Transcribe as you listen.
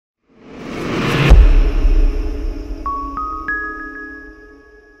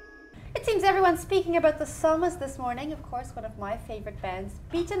everyone, speaking about the Somas this morning, of course, one of my favorite bands,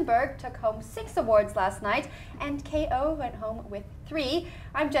 Beatenberg, took home 6 awards last night, and KO went home with 3.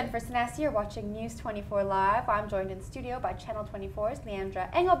 I'm Jennifer Sanassi, you're watching News 24 Live. I'm joined in studio by Channel 24's Leandra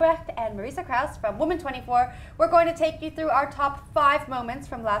Engelbrecht and Marisa Kraus from Woman 24. We're going to take you through our top 5 moments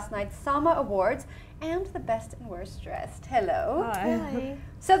from last night's Sama Awards and the best and worst dressed. Hello. Hi.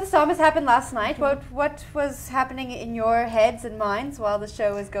 So the Somas happened last night. What was happening in your heads and minds while the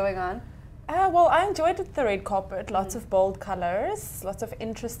show was going on? Well, I enjoyed the red carpet. Lots of bold colors, lots of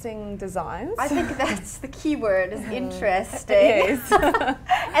interesting designs. I think that's the key word, is interesting. Yes.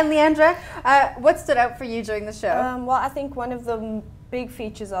 And Leandra, what stood out for you during the show? Well, I think one of the big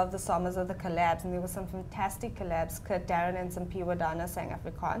features of the Somas are the collabs, and there were some fantastic collabs. Kurt Darren and Simpiwe Dana sang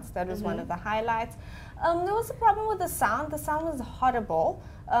Afrikaans. That was one of the highlights. There was a problem with the sound. The sound was horrible.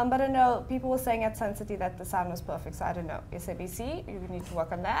 But I know people were saying at Sun City that the sound was perfect, so I don't know. SABC, you need to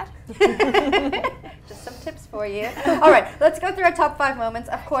work on that. Just some tips for you. All right, let's go through our top 5 moments.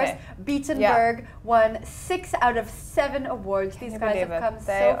 Of course, Beatenberg won 6 out of 7 awards. These guys have come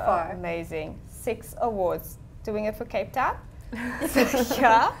so far. Amazing. 6 awards. Doing it for Cape Town. So,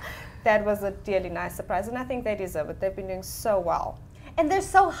 yeah, that was a really nice surprise, and I think they deserve it. They've been doing so well. And they're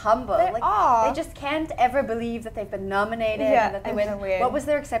so humble. They are. They just can't ever believe that they've been nominated and that they win. What was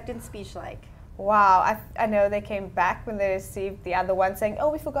their acceptance speech like? Wow, I know they came back when they received the other one saying,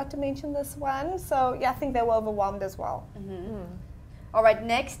 oh, we forgot to mention this one. So, yeah, I think they were overwhelmed as well. All right,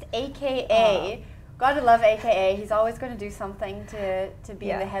 next, AKA. Gotta love AKA. He's always going to do something to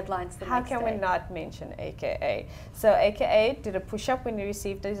be in the headlines the next day. How can we not mention AKA? So AKA did a push-up when he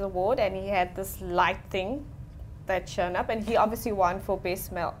received his award, and he had this light thing that shown up, and he obviously won for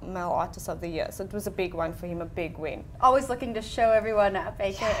Best Male Artist of the Year. So it was a big one for him, a big win. Always looking to show everyone up,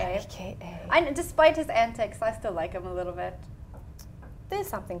 AKA. Yeah, AKA. Despite his antics, I still like him a little bit. There's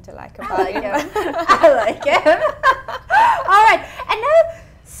something to like about him. I like him. All right, and now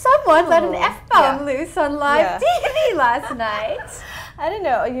someone let an F-bomb loose on live TV last night. I don't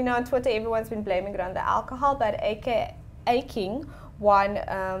know. You know, on Twitter, everyone's been blaming it on the alcohol, but AKA King won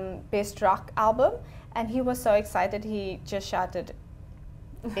Best Rock Album, and he was so excited he just shouted,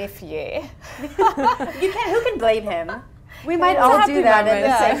 "F yeah!" Who can blame him? We might all do that in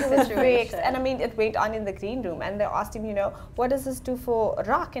the same situation. And I mean, it went on in the green room, and they asked him, you know, what does this do for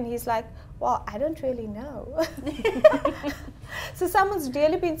rock? And he's like, well, I don't really know. So someone's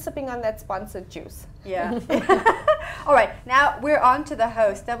really been sipping on that sponsored juice. Yeah. All right, now we're on to the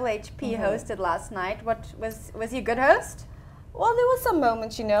host. Double HP hosted last night. Was he a good host? Well, there were some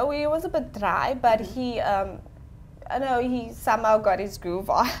moments, you know, he was a bit dry, but he, I know he somehow got his groove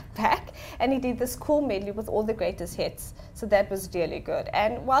back, and he did this cool medley with all the greatest hits. So that was really good.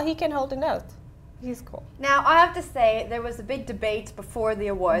 And while he can hold a note, he's cool. Now, I have to say, there was a big debate before the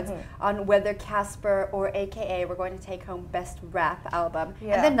awards on whether Casper or AKA were going to take home Best Rap Album.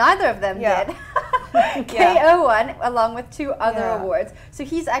 And then neither of them did. KO won, along with 2 other awards. So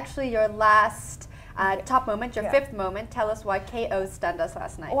he's actually your last top moment, your 5th moment. Tell us why KO stunned us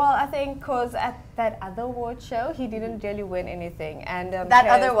last night. Well, I think because at that other award show, he didn't really win anything. And that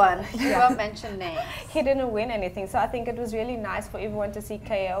other one, you won't mention names. He didn't win anything. So I think it was really nice for everyone to see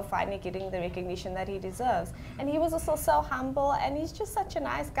KO finally getting the recognition that he deserves. And he was also so humble, and he's just such a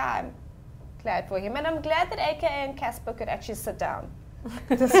nice guy. I'm glad for him. And I'm glad that AKA and Casper could actually sit down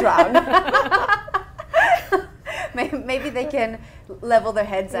this round. Maybe they can level their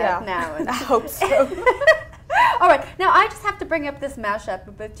heads out now. I hope so. All right, now I just have to bring up this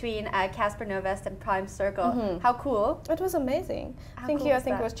mashup between Casper Nyovest and Prime Circle. How cool! It was amazing. I think he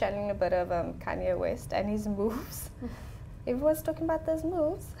was channeling a bit of Kanye West and his moves. Everyone's talking about those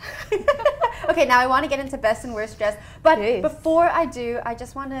moves. Okay, now I want to get into best and worst dress, but before I do, I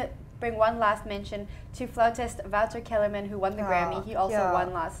just want to bring one last mention to flautist Wouter Kellerman, who won the Grammy. He also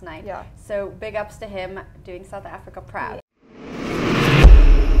won last night. So big ups to him, doing South Africa proud.